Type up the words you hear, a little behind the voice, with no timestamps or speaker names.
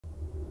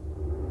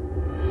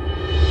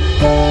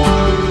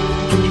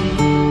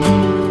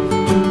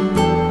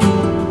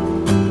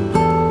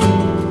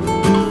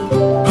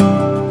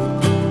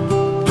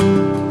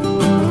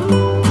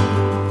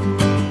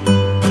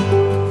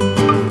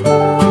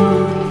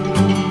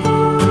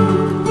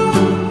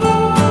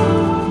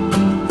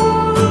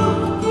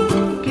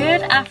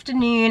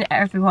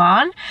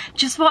everyone.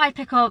 Just thought I'd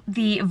pick up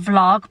the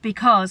vlog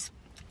because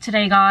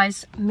today,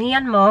 guys, me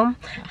and Mum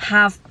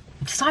have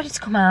decided to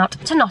come out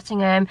to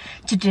Nottingham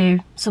to do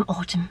some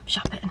autumn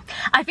shopping.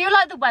 I feel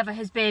like the weather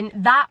has been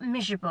that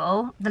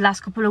miserable the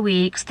last couple of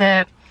weeks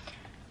that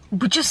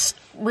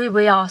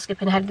we are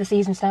skipping ahead of the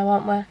seasons now,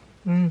 aren't we?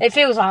 It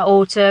feels like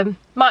autumn,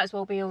 might as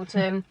well be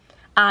autumn.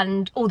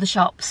 And all the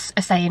shops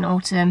are saying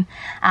autumn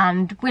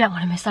and we don't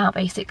want to miss out,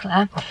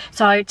 basically.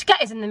 So to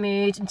get us in the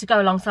mood and to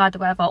go alongside the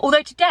weather,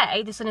 although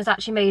today the sun has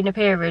actually made an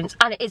appearance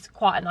and it is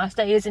quite a nice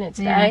day, isn't it,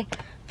 today?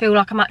 Yeah. Feel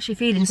like I'm actually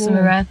feeling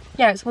summery.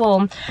 Yeah, it's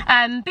warm.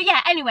 But yeah,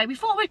 anyway, we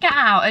thought we'd get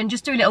out and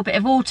just do a little bit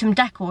of autumn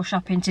decor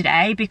shopping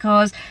today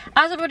because,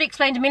 as I've already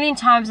explained a million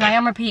times and I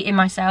am repeating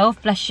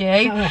myself, bless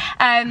you,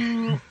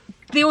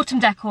 the autumn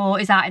decor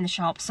is out in the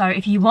shop, so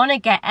if you want to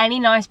get any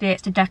nice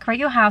bits to decorate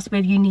your house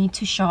with, you need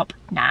to shop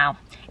now.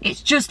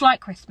 It's just like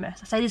Christmas.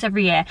 I say this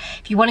every year.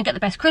 If you want to get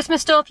the best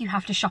Christmas stuff, you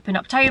have to shop in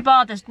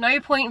October. There's no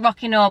point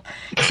rocking up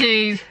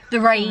to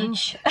the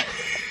range.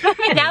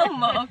 Now,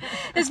 Mum.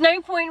 There's no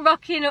point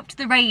rocking up to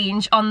the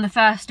range on the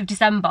 1st of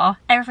December.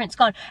 Everything's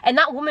gone. And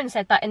that woman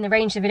said that in the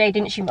range the other day,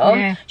 didn't she, Mum?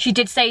 Yeah. She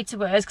did say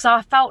to us, because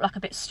I felt like a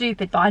bit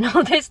stupid buying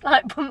all this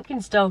like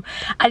pumpkin stuff.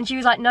 And she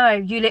was like, no,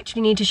 you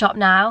literally need to shop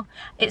now.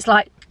 It's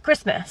like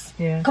Christmas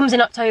comes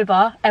in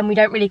October and we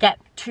don't really get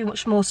too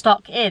much more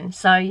stock in,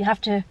 so you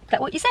have to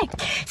get what you say.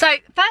 So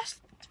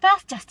first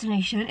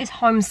destination is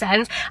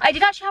Homesense. I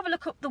did actually have a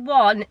look up the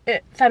one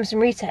at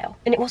Homesense Retail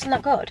and it wasn't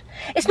that good.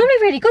 It's normally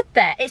really good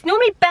there. It's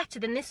normally better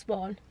than this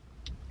one.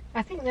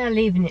 I think they're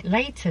leaving it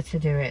later to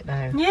do it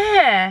though.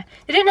 Yeah,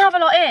 they didn't have a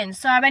lot in.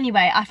 So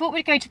anyway, I thought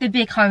we'd go to the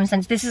big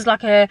Homesense. This is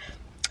like a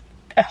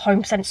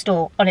Homesense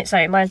store on its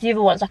own, whereas the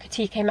other one's like a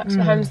TK Maxx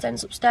for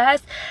Homesense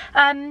upstairs.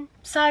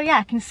 So yeah,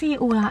 I can see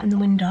it all out in the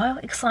window.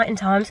 Exciting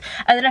times.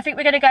 And then I think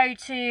we're going to go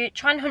to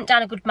try and hunt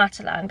down a good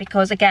Matalan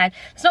because again,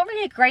 it's not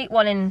really a great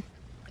one in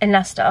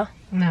Leicester.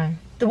 No.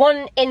 The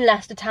one in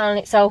Leicester town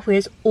itself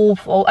is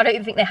awful. I don't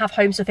even think they have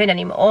home stuff in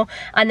anymore.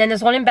 And then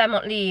there's one in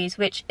Beaumont Leys,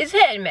 which is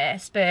hit and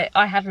miss, but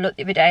I had a look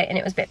the other day and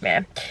it was a bit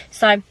meh.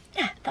 So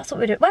yeah, that's what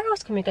we're doing. Where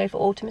else can we go for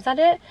autumn? Is that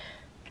it?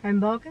 Home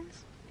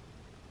Bargains?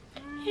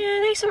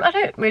 Yeah, I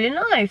don't really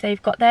know if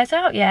they've got theirs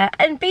out yet.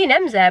 And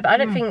B&M's there, but I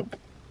don't think,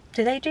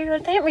 they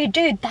don't really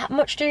do that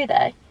much, do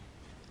they?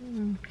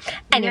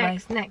 Anyway.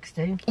 Next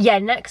do. Yeah,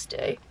 next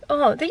do.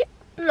 Oh,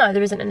 no,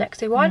 there isn't a next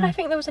do. Why did I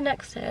think there was a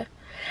next do?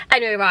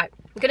 Anyway, right,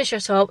 I'm gonna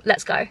shut up,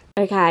 let's go.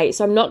 Okay,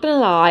 so I'm not gonna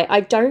lie,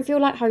 I don't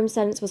feel like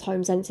Homesense was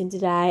Homesensing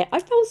today. I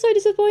felt so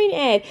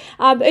disappointed.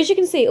 But as you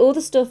can see, all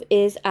the stuff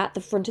is at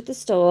the front of the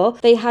store.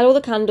 They had all the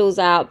candles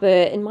out,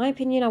 but in my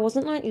opinion, I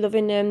wasn't like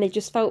loving them. They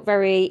just felt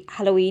very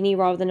Halloween-y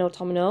rather than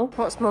autumnal.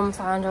 What's Mum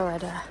found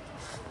already?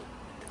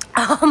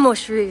 Oh,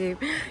 mushroom.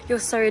 You're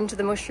so into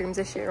the mushrooms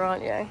this year,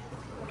 aren't you?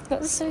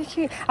 That's so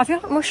cute. I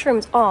feel like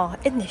mushrooms are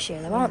in this year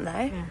though, aren't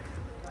they? Yeah.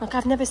 Like,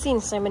 I've never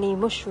seen so many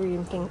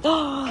mushroom things.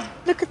 Oh,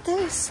 look at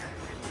this.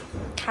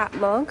 Cat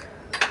mug.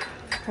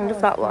 I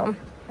love that one.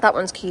 That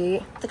one's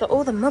cute. They've got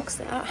all the mugs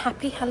there.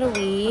 Happy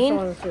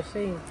Halloween.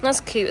 That's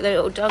cute with the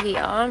little doggy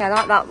on. Yeah, I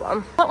like that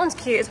one. That one's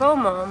cute as well,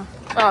 Mum.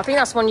 Oh, I think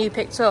that's the one you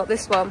picked up,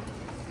 this one.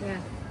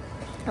 Yeah.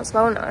 That's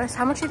well nice.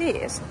 How much are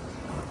these?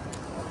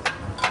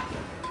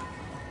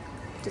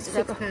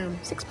 £6.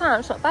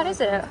 £6? Not bad, is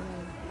it?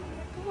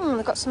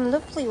 They've got some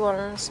lovely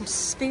ones. Some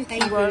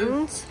spooky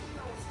ones.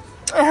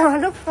 Oh, I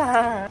love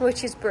that.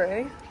 Witch's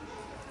brew.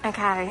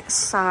 Okay,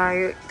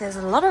 so there's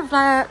a lot of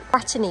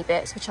ratany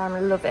bits, which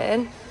I'm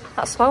loving.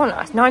 That's well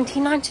nice.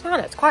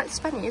 £19.99. It's quite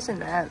spenny,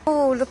 isn't it?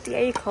 Oh, look, the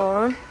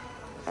acorn.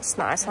 That's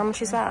nice. How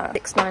much is that?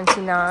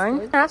 £6.99.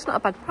 No, that's not a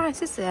bad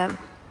price, is it? What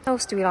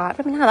else do we like?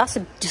 I mean, now that's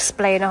a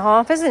display and a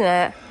half, isn't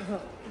it?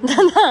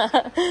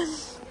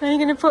 Where are you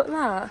going to put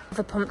that?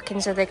 The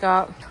pumpkins that they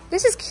got.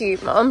 This is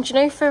cute, Mum. Do you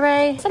know, for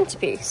a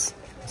centrepiece?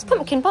 It's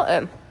pumpkin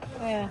bottom.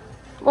 Oh, yeah.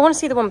 I want to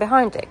see the one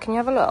behind it. Can you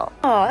have a look?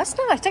 Oh, that's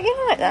nice. Don't you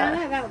like that? Yeah,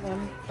 I like that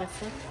one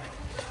better.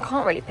 I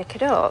can't really pick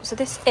it up. So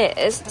this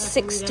is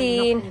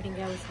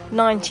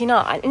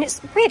 £16.99. And it's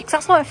weird because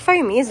that's like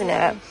foamy, isn't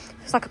it?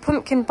 It's like a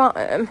pumpkin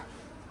bottom.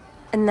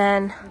 And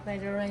then...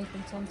 They've made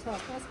arrangements on top.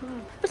 That's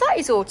nice. But that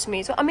is autumny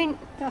as well. I mean...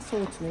 That's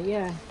autumny,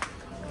 yeah.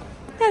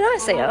 Yeah,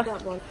 nice here.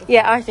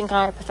 Yeah, I think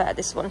I prefer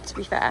this one, to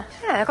be fair.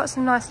 Yeah, I've got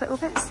some nice little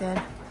bits in.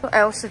 What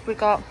else have we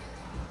got?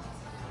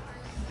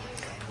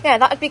 Yeah,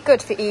 that would be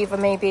good for either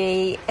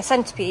maybe a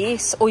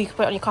centrepiece or you could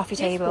put it on your coffee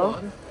table.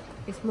 One,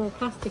 it's more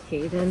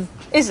plasticky than...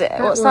 Is it?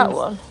 What's that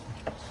one?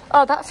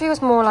 Oh, that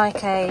feels more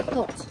like a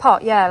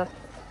pot, yeah.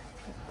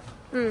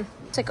 So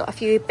I've got a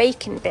few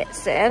bacon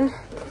bits in.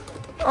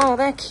 Oh,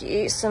 they're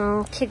cute.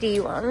 Some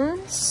kiddie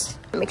ones.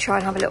 Let me try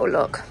and have a little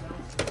look.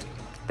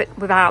 But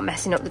without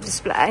messing up the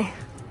display.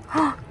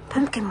 Oh,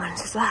 pumpkin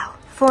ones as well.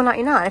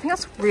 £4.99. I think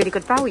that's really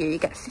good value. You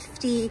get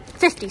 50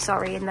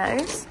 in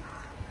those.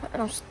 What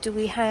else do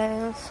we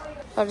have?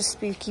 A lot of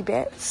spooky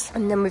bits.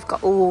 And then we've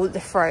got all the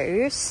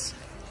throws.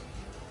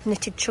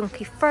 Knitted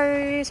chunky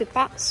throws with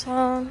bats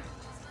on.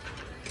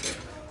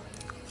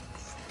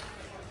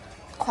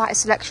 Quite a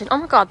selection. Oh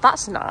my god,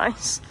 that's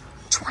nice.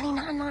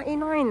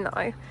 £29.99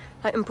 though.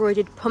 like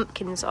embroidered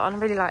pumpkins on. I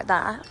really like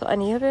that. Got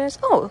any others?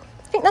 Oh,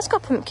 I think that's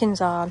got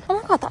pumpkins on. Oh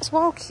my god, that's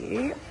well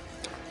cute.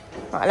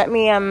 Right, let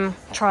me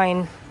try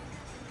and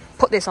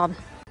put this on.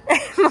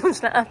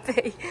 Mum's not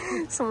happy.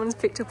 Someone's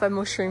picked up her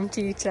mushroom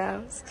tea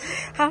towels.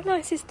 How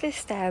nice is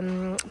this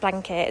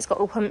blanket? It's got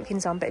all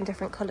pumpkins on, but in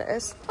different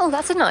colours. Oh,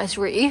 that's a nice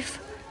wreath.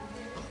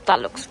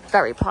 That looks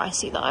very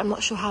pricey though. I'm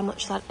not sure how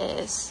much that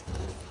is.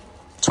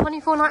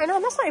 $24.99.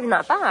 That's not even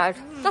that bad.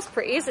 That's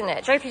pretty, isn't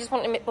it? Joe, if you just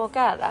want a bit more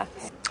girly.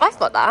 I've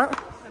got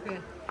that. Okay.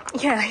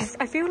 Yeah,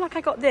 I feel like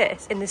I got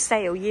this in the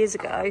sale years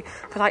ago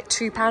for like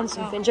 £2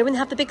 something. Joe, when they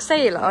have the big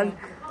sale on.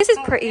 This is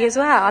pretty as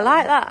well. I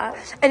like that.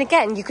 And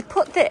again, you could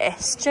put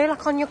this, Joe,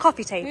 like on your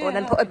coffee table and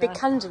then put a big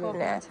candle in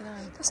it.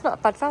 That's not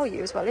a bad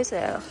value as well, is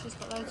it? She's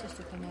got loads of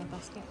stuff in her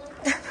basket.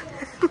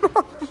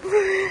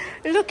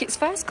 Look, it's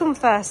first come,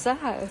 first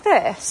serve.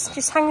 This,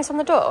 just hang this on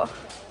the door.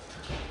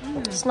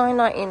 It's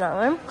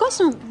 $9.99. Got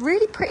some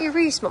really pretty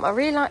wreaths, Mum. I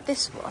really like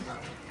this one.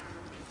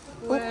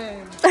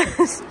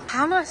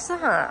 How nice is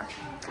that?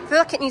 I feel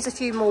like it needs a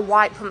few more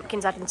white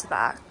pumpkins added into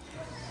that.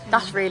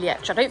 That's really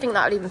extra. I don't think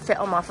that would even fit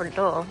on my front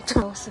door. What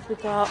else have we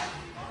got?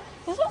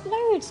 There's not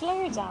loads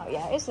out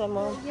yet, is there,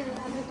 Mum? Yeah,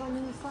 have we got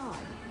another farm?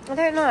 I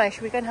don't know.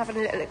 Should we go and have a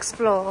little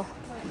explore?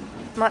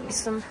 Might be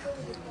some...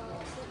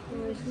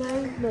 There's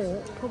no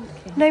more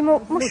pumpkins. No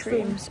more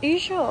mushrooms? Are you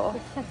sure?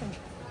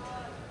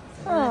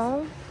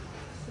 Oh.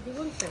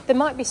 There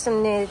might be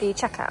some near the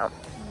checkout.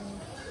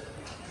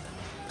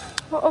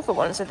 What other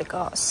ones have they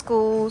got?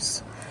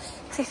 Schools.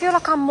 So I feel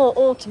like I'm more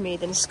autumny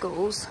than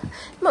schools.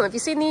 Mum, have you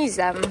seen these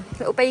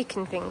little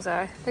bacon things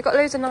though? They've got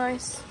loads of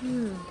nice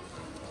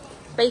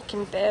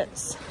bacon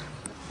bits.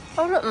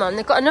 Oh look, Mum,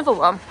 they've got another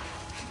one.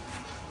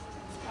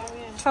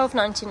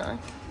 $12.99.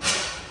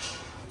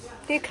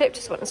 The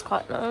eucalyptus one is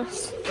quite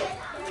nice.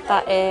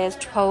 That is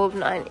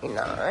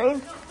 $12.99.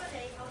 And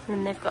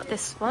then they've got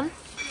this one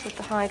with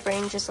the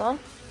hydrangeas on.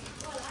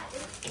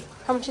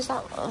 How much is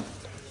that one?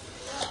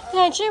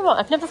 Yeah, do you know what?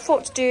 I've never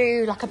thought to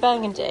do like a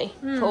burgundy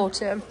for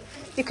autumn.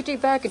 You could do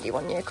burgundy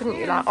one year, couldn't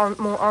you? Like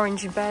more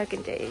orange and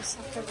burgundies.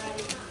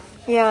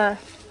 Yeah.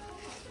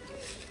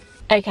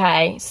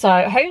 Okay, so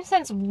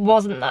Homesense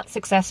wasn't that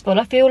successful.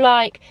 I feel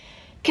like,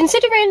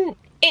 considering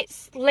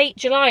it's late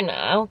July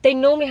now, they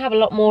normally have a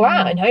lot more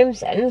out in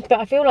Homesense, but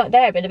I feel like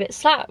they've been a bit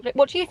slack. Like,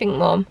 what do you think,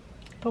 Mum?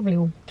 Probably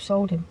all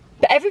sold him.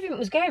 But everything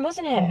was going,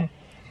 wasn't it? Yeah.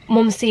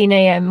 Mum's seen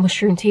a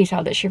mushroom tea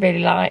towel that she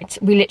really liked.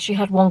 We literally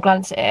had one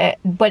glance at it,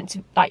 went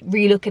to like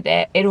re-look at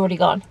it, it'd already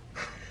gone.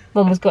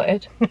 Mum was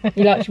gutted.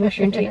 You liked your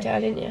mushroom tea towel,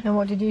 didn't you? And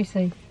what did you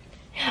see?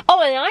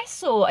 Oh, and I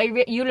saw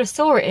you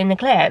saw it in the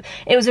clip.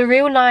 It was a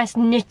real nice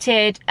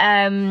knitted,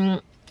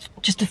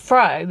 just a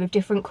throw with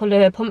different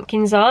colour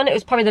pumpkins on. It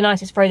was probably the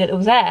nicest throw that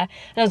was there.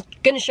 And I was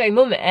going to show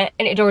Mum it,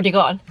 and it had already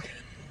gone.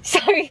 So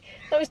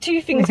that was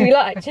two things we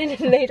liked, and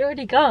they'd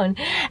already gone.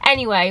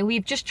 Anyway,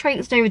 we've just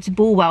traipsed over to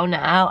Bulwell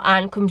now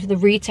and come to the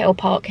retail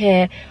park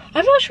here.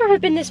 I'm not sure if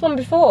I've been this one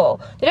before.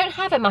 They don't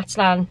have a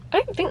Matalan.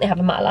 I don't think they have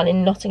a Matalan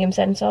in Nottingham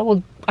Centre.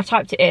 Well, I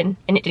typed it in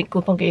and it didn't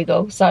come up on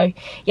Google. So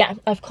yeah,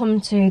 I've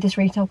come to this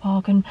retail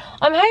park and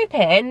I'm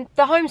hoping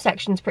the home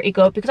section's pretty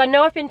good, because I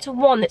know I've been to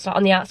one that's like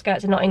on the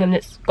outskirts of Nottingham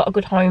that's got a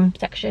good home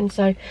section.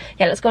 So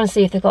yeah, let's go and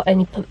see if they've got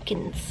any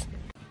pumpkins.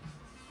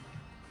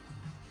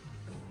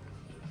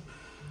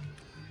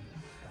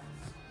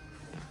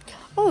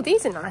 Oh,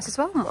 these are nice as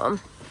well, Mum.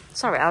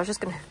 Sorry, I was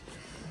just gonna...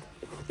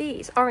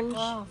 These, orange.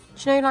 Wow.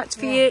 Do you know, like,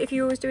 for you, if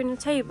you were doing a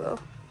table?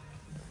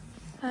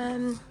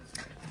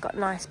 Got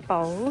nice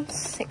bowls,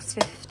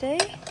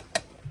 $6.50.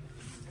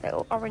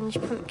 Little orange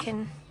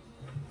pumpkin.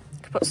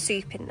 Could put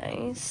soup in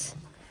those.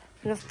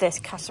 Love this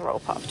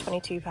casserole pot for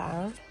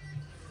 £22.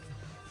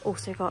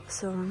 Also got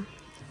some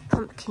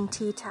pumpkin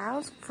tea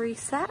towels, free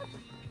set.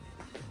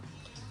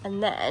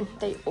 And then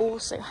they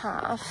also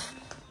have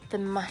the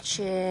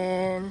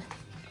matching...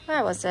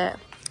 Where was it?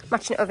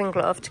 Matching oven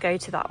glove to go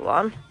to that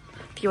one.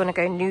 If you want to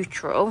go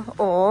neutral,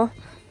 or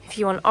if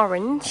you want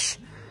orange,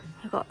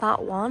 I've got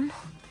that one.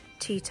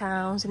 Tea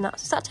towels, and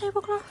is that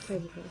tablecloth?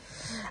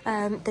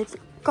 Tablecloth. They've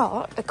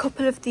got a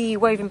couple of the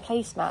woven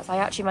placemats. I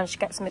actually managed to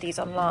get some of these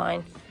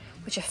online,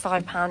 which are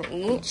 £5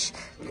 each.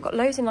 They've got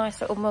loads of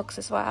nice little mugs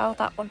as well.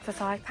 That one for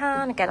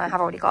 £5. Again, I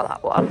have already got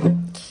that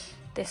one.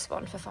 This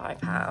one for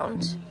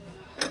 £5.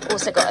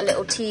 Also got a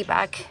little tea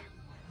bag.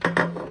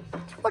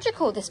 What do you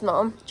call this,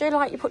 Mum? Do you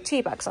like you put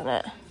tea bags on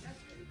it?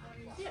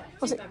 Yeah,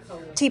 what's it?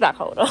 Tea bag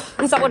holder.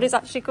 Is that what it's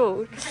actually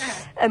called?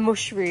 Yeah. A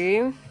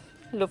mushroom.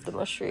 Love the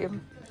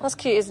mushroom. That's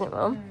cute, isn't it,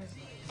 Mum?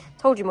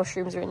 Told you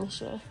mushrooms are in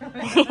this year.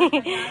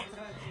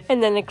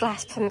 And then a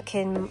glass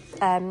pumpkin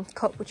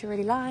cup, which I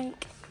really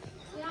like.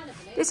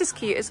 This is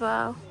cute as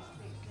well.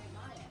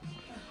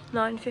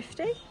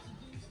 $9.50.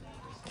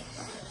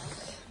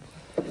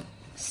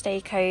 Stay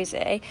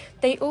cozy.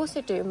 They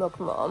also do a mug,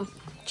 Mum.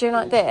 Do you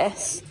like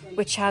this?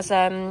 Which has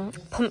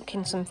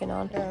pumpkin something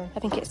on. Yeah. I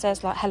think it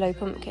says like Hello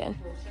Pumpkin.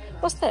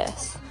 What's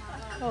this?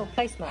 Oh,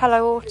 placemats.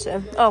 Hello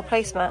Autumn. Oh,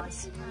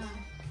 placemats.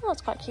 Oh,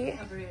 that's quite cute.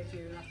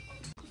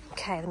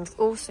 Okay, then we've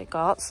also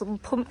got some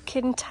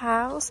pumpkin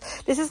towels.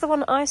 This is the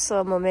one I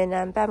saw, Mum,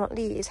 in Beaumont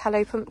Lee's.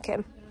 Hello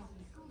Pumpkin.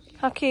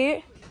 How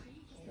cute.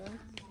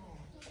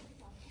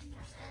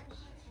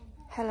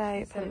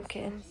 Hello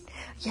Pumpkin.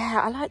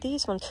 Yeah, I like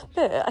these ones,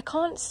 but I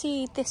can't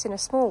see this in a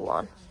small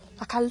one.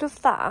 Like, I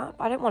love that,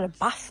 but I don't want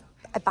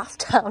a bath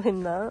towel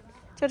in that.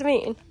 Do you know what I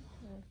mean?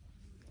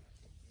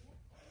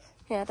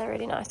 Yeah, they're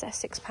really nice. They're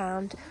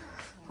 £6.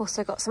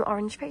 Also got some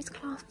orange face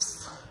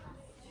cloths.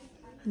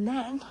 And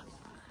then,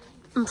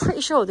 I'm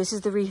pretty sure this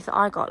is the wreath that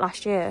I got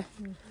last year.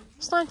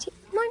 It's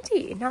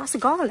 19? No, that's the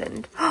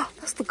garland. Oh,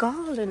 that's the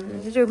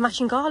garland. They do a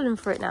matching garland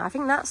for it now. I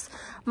think that's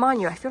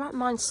mine. I feel like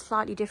mine's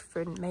slightly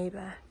different, maybe.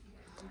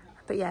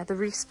 But yeah, the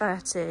wreath's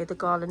 30, the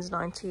garland's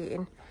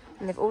 19.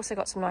 And they've also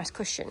got some nice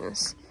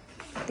cushions.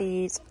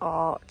 These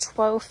are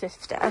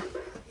 £12.50.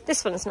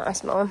 This one's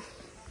nice, Mum.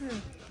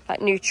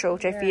 Like neutral,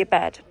 Joe, for your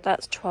bed.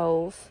 That's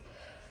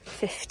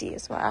 £12.50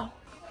 as well.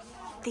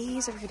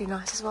 These are really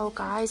nice as well,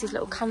 guys. These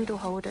little candle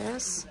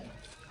holders.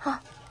 Huh,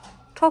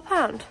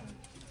 £12.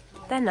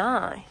 They're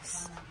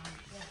nice.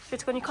 Should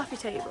to go on your coffee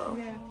table.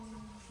 Yeah.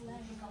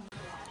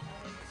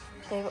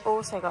 They've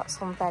also got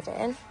some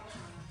bedding.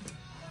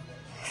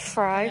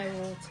 Fro.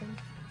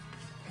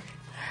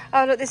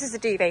 Oh look, this is the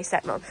duvet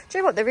set, Mum. Do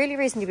you know what? They're really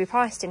reasonably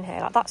priced in here.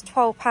 Like, that's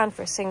 £12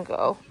 for a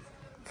single.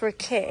 For a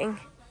king,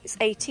 it's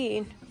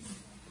 18.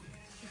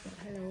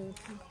 Hello.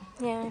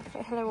 Yeah,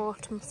 Hello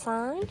Autumn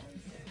sign.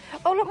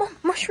 Oh look, Mum,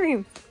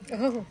 mushroom.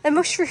 Oh, a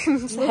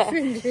mushroom set.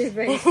 mushroom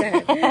duvet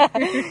set.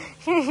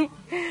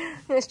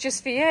 It's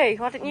just for you.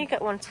 Why didn't you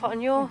get one to put on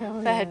your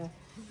bed?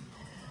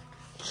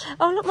 Yeah.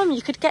 Oh look, Mum,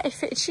 you could get a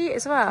fitted sheet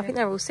as well. I think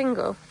they're all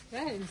single.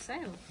 They're in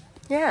sale.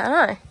 Yeah,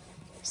 I know.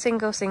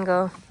 Single.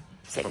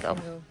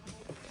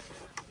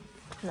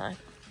 No.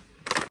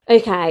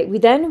 Okay, we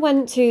then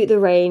went to the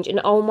range, and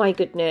oh my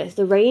goodness,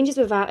 the range is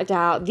without a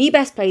doubt the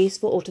best place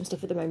for autumn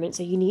stuff at the moment,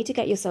 so you need to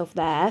get yourself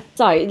there.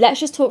 So let's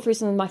just talk through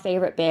some of my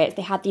favourite bits.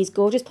 They had these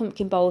gorgeous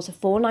pumpkin bowls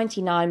for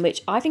 £4.99,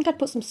 which I think I'd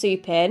put some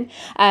soup in,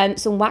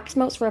 some wax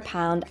melts for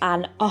 £1,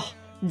 and oh,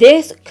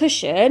 this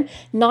cushion,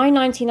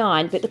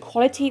 £9.99, but the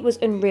quality was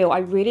unreal. I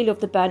really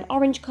love the burnt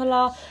orange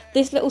colour.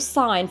 This little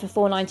sign for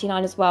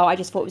 £4.99 as well, I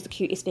just thought it was the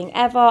cutest thing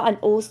ever. And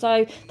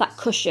also that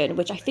cushion,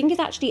 which I think is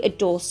actually a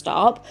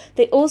doorstop.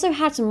 They also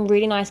had some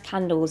really nice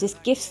candles. This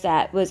gift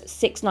set was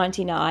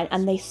 £6.99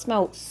 and they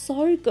smell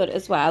so good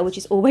as well, which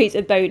is always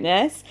a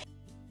bonus.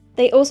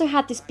 They also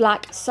had this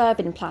black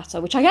serving platter,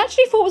 which I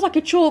actually thought was like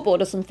a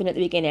chalkboard or something at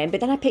the beginning, but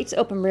then I picked it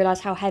up and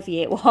realised how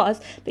heavy it was.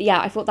 But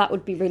yeah, I thought that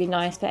would be really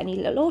nice for any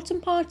little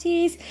autumn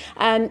parties.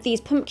 These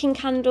pumpkin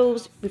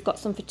candles, we've got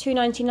some for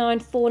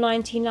 £2.99,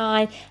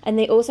 £4.99, and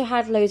they also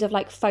had loads of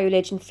like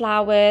foliage and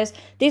flowers.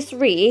 This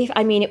wreath,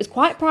 I mean, it was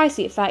quite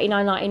pricey at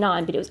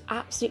 $39.99, but it was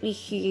absolutely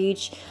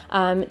huge.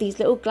 These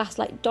little glass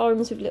like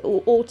domes with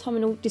little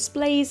autumnal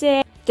displays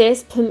in.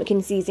 This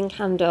pumpkin season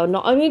candle,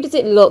 not only does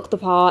it look the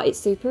part, it's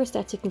super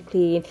aesthetic and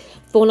clean,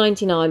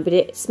 $4.99, but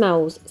it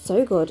smells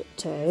so good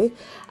too.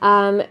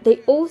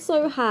 They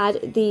also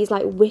had these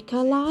like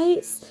wicker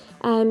lights.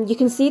 You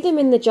can see them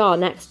in the jar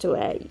next to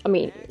it. I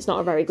mean, it's not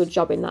a very good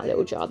job in that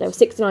little jar. They were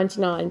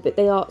 $6.99, but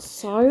they are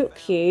so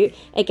cute.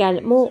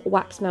 Again, more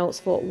wax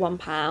melts for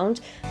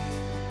 £1.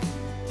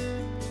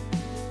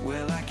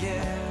 Well, I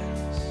guess.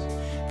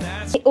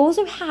 They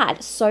also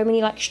had so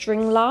many like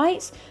string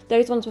lights.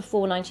 Those ones were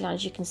 $4.99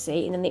 as you can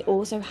see. And then they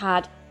also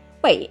had,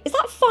 wait, is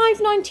that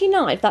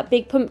 $5.99 that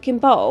big pumpkin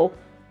bowl?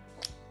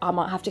 I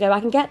might have to go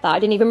back and get that. I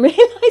didn't even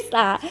realise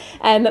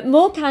that.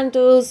 More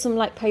candles, some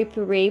like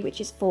potpourri, which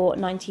is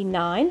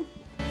 $4.99.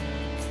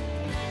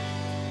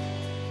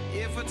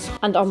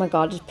 And oh my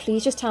god,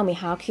 please just tell me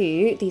how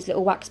cute these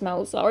little wax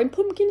melts are in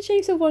pumpkin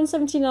shapes of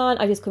 $1.79.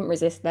 I just couldn't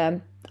resist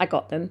them. I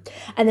got them.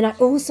 And then I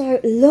also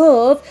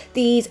love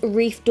these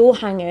wreath door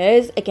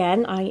hangers.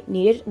 Again, I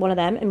needed one of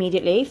them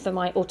immediately for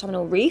my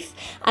autumnal wreath.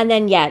 And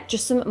then yeah,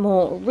 just some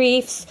more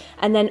wreaths,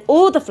 and then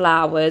all the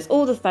flowers,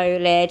 all the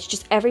foliage,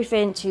 just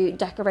everything to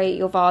decorate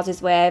your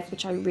vases with,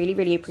 which I really,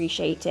 really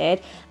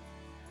appreciated.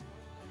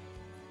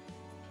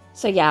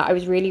 So yeah, I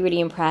was really, really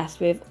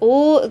impressed with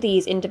all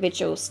these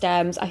individual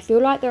stems. I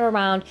feel like they're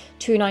around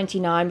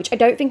 $2.99, which I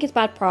don't think is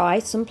bad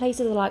price. Some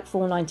places are like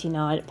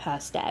 $4.99 per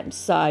stem.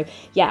 So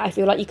yeah, I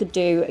feel like you could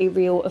do a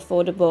real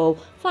affordable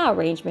flower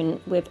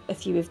arrangement with a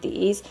few of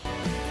these.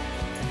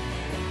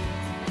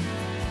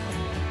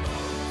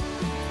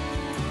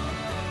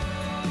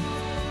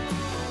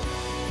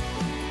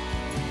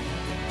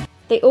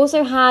 They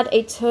also had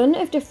a ton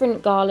of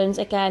different garlands,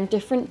 again,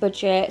 different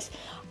budgets.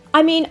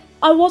 I mean,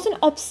 I wasn't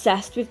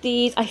obsessed with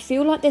these. I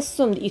feel like there's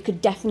some that you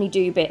could definitely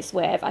do bits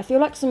with. I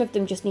feel like some of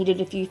them just needed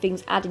a few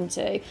things adding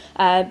to.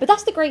 But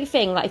that's the great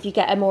thing. Like, if you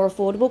get a more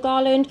affordable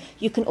garland,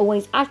 you can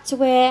always add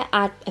to it,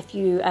 add a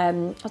few, I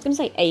was going to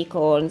say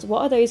acorns.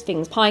 What are those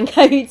things? Pine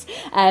cones,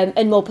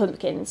 and more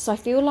pumpkins. So I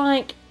feel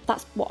like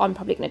that's what I'm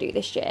probably going to do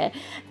this year.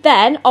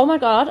 Then, oh my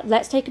god,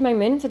 let's take a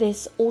moment for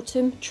this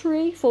autumn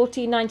tree,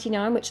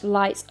 $14.99, which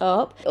lights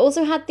up. It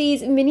also had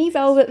these mini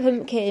velvet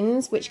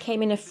pumpkins, which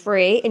came in a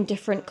free in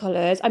different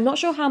colours. I'm not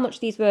sure how much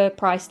these were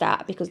priced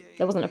at because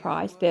there wasn't a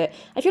price, but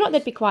I feel like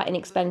they'd be quite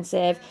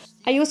inexpensive.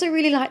 I also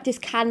really like this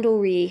candle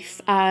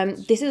wreath.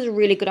 This is a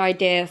really good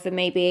idea for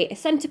maybe a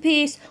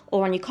centerpiece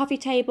or on your coffee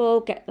table.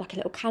 Get like a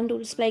little candle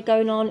display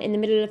going on in the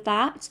middle of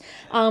that.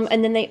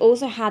 And then they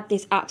also had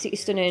this absolutely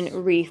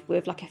stunning wreath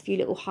with like a few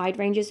little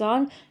hydrangeas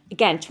on.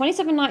 Again,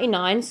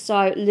 $27.99, so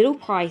a little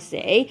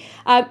pricey.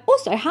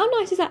 Also, how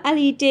nice is that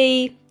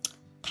LED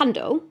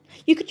candle?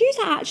 You could use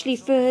that actually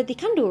for the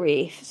candle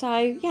wreath.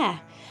 So yeah.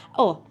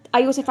 Oh,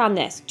 I also found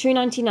this,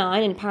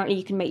 $2.99, and apparently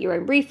you can make your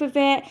own wreath with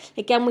it.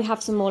 Again, we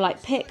have some more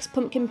like picks,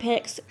 pumpkin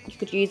picks. You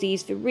could use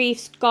these for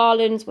wreaths,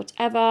 garlands,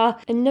 whatever.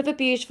 Another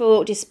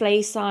beautiful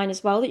display sign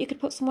as well that you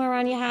could put somewhere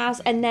around your house.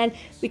 And then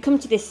we come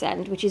to this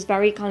end, which is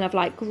very kind of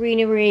like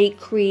greenery,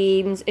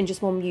 creams, and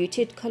just more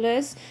muted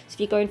colours. So if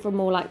you're going for a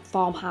more like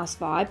farmhouse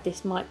vibe,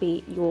 this might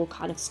be your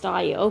kind of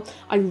style.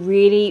 I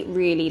really,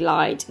 really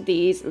liked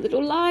these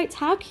little lights.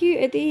 How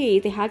cute are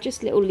these? They had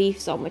just little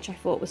leaves on, which I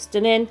thought was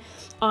stunning.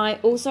 I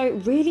also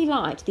really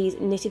liked these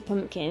knitted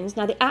pumpkins.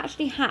 Now they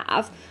actually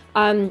have,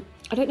 I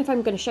don't know if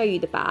I'm going to show you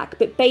the back,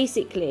 but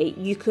basically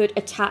you could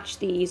attach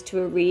these to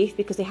a wreath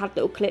because they had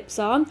little clips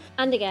on.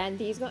 And again,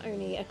 these were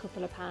only a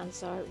couple of pounds,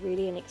 so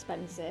really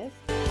inexpensive.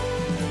 If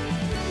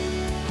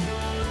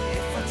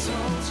I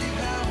told you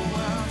how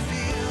I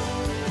feel,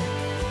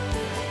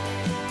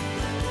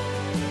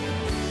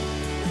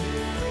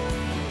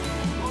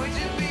 would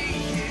you be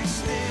here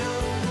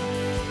still?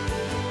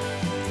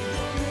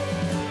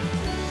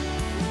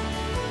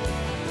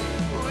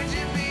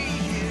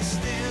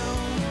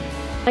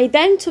 I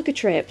then took a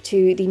trip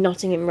to the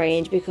Nottingham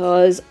range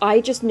because I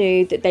just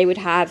knew that they would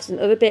have some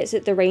other bits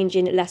that the range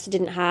in Leicester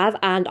didn't have,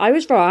 and I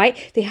was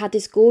right. They had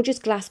this gorgeous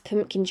glass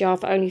pumpkin jar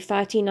for only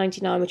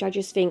 $13.99, which I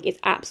just think is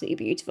absolutely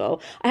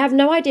beautiful. I have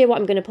no idea what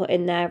I'm going to put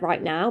in there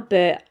right now,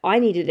 but I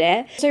needed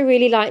it. I also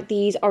really like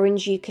these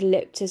orange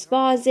eucalyptus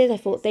vases. I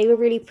thought they were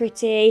really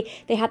pretty.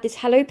 They had this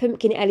Hello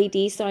Pumpkin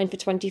LED sign for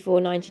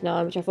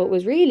 $24.99, which I thought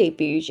was really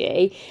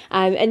bougie.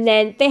 And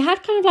then they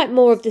had kind of like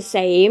more of the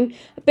same,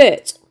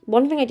 but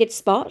one thing I did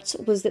spot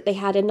was that they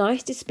had a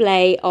nice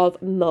display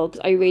of mugs.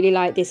 I really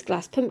like this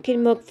glass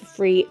pumpkin mug for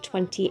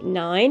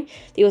 $3.29.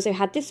 They also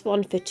had this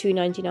one for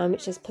 $2.99,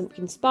 which says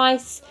pumpkin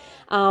spice.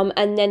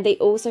 And then they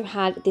also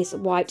had this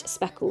white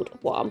speckled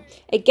one.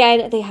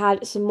 Again, they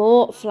had some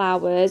more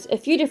flowers, a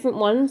few different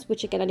ones,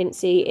 which again I didn't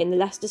see in the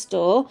Leicester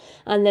store.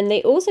 And then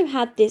they also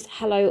had this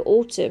Hello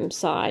Autumn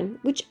sign,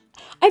 which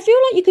I feel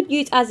like you could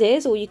use as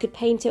is, or you could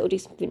paint it or do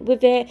something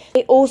with it.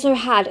 They also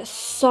had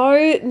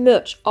so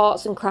much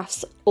arts and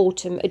crafts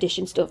autumn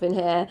edition stuff in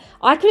here.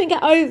 I couldn't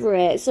get over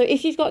it. So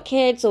if you've got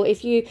kids or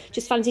if you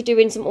just fancy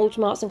doing some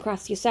autumn arts and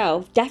crafts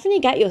yourself, definitely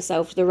get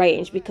yourself to the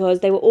range because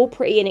they were all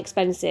pretty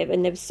inexpensive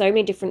and there were so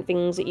many different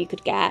things that you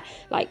could get,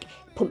 like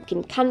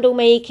pumpkin candle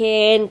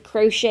making,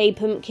 crochet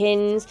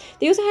pumpkins.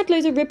 They also had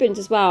loads of ribbons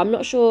as well. I'm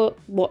not sure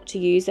what to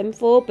use them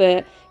for,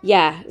 but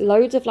yeah,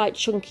 loads of like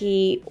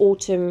chunky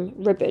autumn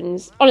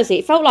ribbons. Honestly,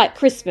 it felt like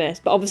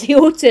Christmas, but obviously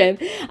autumn.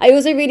 I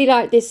also really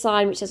like this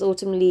sign which says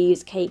autumn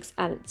leaves, cakes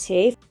and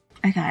tea.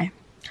 Okay,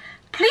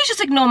 please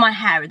just ignore my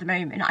hair at the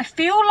moment. I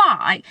feel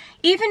like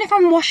even if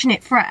I'm washing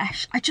it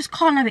fresh, I just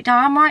can't let it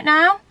down right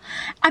now.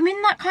 I'm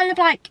in that kind of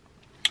like,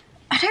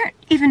 I don't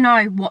even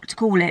know what to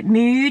call it,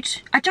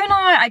 mood. I don't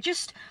know,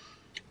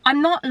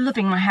 I'm not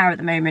loving my hair at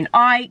the moment.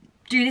 I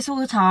do this all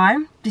the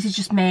time. This is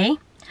just me.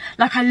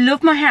 Like, I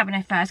love my hair when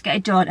I first get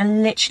it done,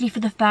 and literally for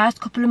the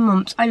first couple of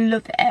months I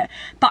love it,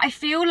 but I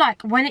feel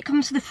like when it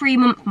comes to the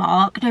 3-month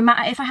mark, no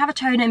matter if I have a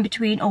toner in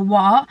between or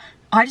what,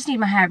 I just need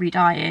my hair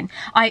re-dyeing.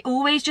 I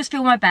always just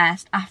feel my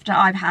best after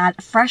I've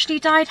had freshly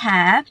dyed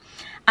hair,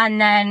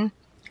 and then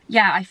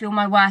yeah, I feel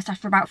my worst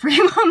after about 3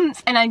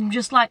 months, and I'm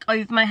just like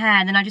over my hair,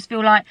 and then I just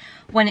feel like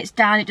when it's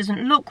down it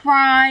doesn't look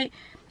right.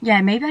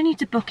 Yeah, maybe I need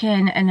to book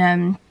in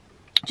and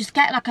just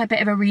get like a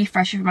bit of a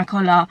refresh with my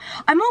colour.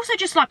 I'm also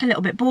just like a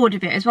little bit bored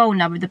of it as well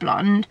now with the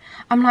blonde.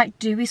 I'm like,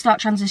 do we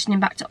start transitioning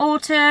back to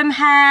autumn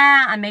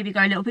hair and maybe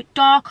go a little bit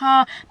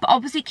darker, but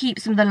obviously keep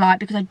some of the light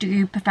because I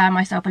do prefer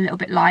myself a little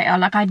bit lighter.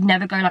 Like, I'd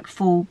never go like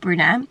full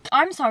brunette.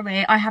 I'm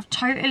sorry, I have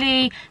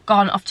totally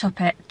gone off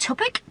topic.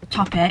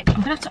 I'm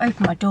gonna have to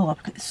open my door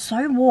because it's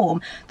so warm.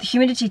 The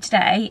humidity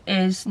today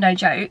is no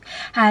joke.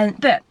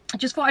 But I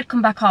just thought I'd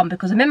come back on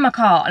because I'm in my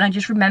car and I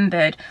just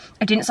remembered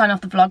I didn't sign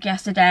off the vlog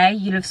yesterday.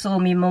 You'll have saw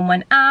me and Mum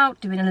went out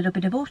doing a little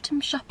bit of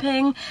autumn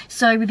shopping.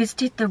 So we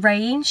visited the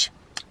range.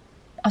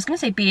 I was going to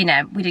say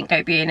B&M. We didn't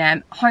go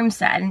B&M.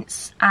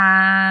 Homesense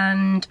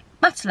and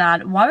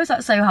Matalan. Why was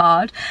that so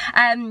hard?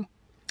 I'm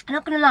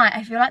not gonna lie,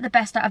 I feel like the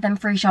best out of them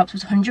 3 shops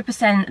was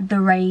 100%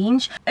 the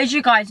range. As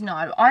you guys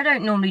know, I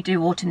don't normally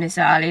do autumn this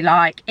early,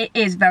 like it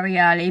is very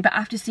early, but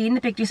after seeing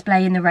the big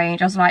display in the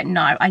range, I was like,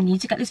 no, I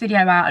need to get this video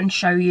out and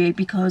show you,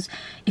 because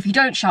if you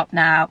don't shop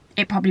now,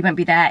 it probably won't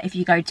be there if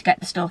you go to get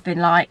the stuff in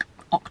like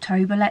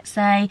October, let's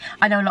say.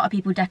 I know a lot of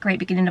people decorate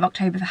beginning of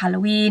October for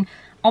Halloween.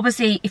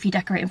 Obviously, if you're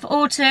decorating for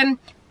autumn,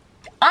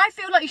 I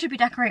feel like you should be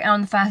decorating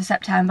on the 1st of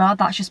September.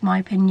 That's just my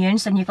opinion.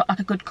 So then you've got like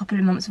a good couple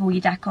of months of all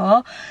your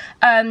decor.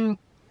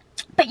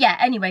 But yeah,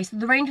 anyway, so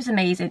the range was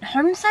amazing.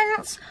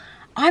 Homesense,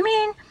 I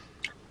mean,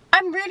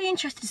 I'm really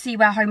interested to see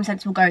where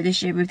Homesense will go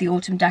this year with the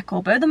autumn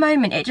decor. But at the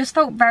moment, it just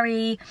felt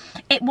very,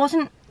 it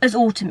wasn't as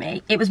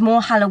autumny. It was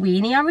more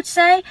Halloween-y, I would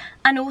say.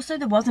 And also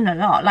there wasn't a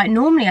lot. Like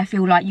normally I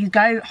feel like you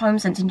go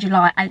Homesense in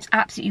July and it's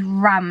absolutely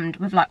rammed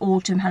with like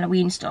autumn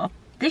Halloween stuff.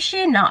 This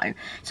year, no.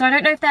 So I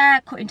don't know if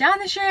they're cutting down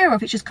this year or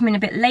if it's just coming a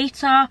bit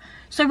later.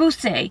 So we'll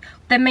see.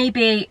 There may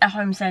be a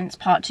Homesense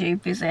part 2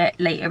 visit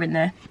later in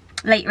the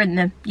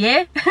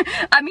year.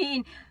 I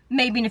mean,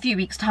 maybe in a few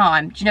weeks'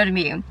 time. Do you know what I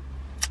mean?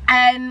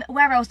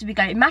 Where else did we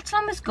go?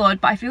 Matalan was good,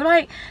 but I feel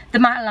like the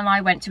Matalan I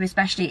went to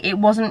especially, it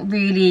wasn't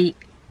really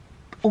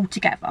all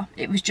together.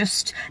 It was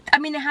just, I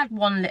mean, they had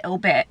one little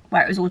bit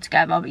where it was all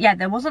together, but yeah,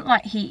 there wasn't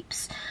like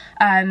heaps.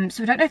 So I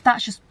don't know if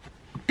that's just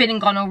been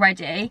and gone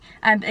already,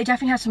 but they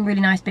definitely had some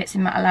really nice bits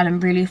in Matalan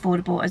and really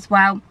affordable as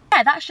well.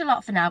 Yeah, that's a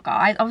lot for now,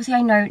 guys. Obviously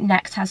I know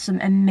Next has some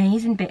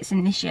amazing bits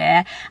in this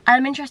year, and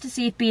I'm interested to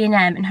see if B&M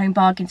and Home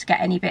Bargains get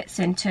any bits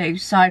in too.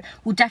 So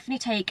we'll definitely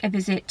take a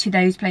visit to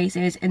those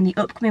places in the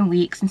upcoming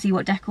weeks and see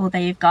what decor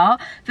they've got.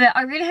 But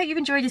I really hope you've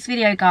enjoyed this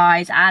video,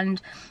 guys,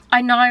 and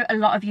I know a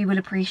lot of you will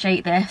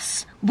appreciate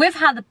this. With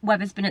how the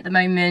weather's been at the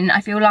moment,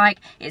 I feel like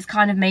it's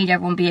kind of made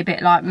everyone be a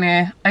bit like,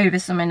 meh, over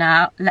summer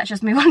now, let's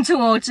just move on to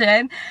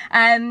autumn.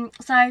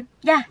 So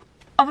yeah,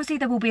 obviously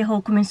there will be a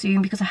haul coming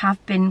soon because I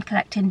have been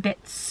collecting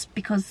bits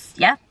because,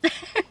 yeah. Do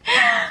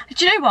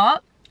you know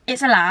what?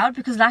 It's allowed,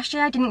 because last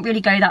year I didn't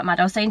really go that mad.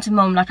 I was saying to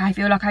Mum, like, I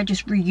feel like I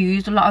just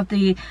reused a lot of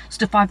the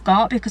stuff I've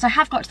got, because I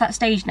have got to that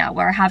stage now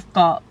where I have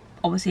got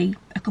obviously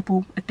a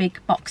couple of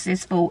big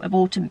boxes full of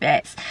autumn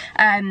bits,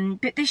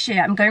 but this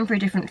year I'm going for a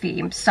different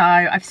theme. So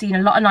I've seen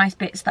a lot of nice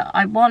bits that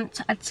I want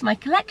to add to my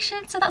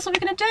collection, so that's what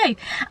we're going to do.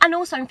 And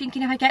also I'm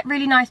thinking, if I get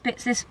really nice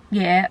bits this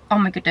year, oh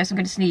my goodness, I'm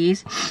going to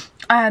sneeze,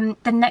 then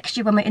next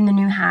year when we're in the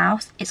new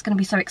house, it's going to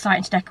be so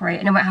exciting to decorate,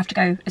 and I won't have to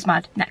go as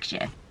mad next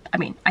year. I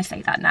mean, I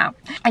say that now.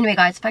 Anyway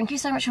guys, thank you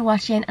so much for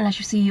watching, and I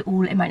shall see you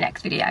all in my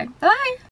next video. Bye!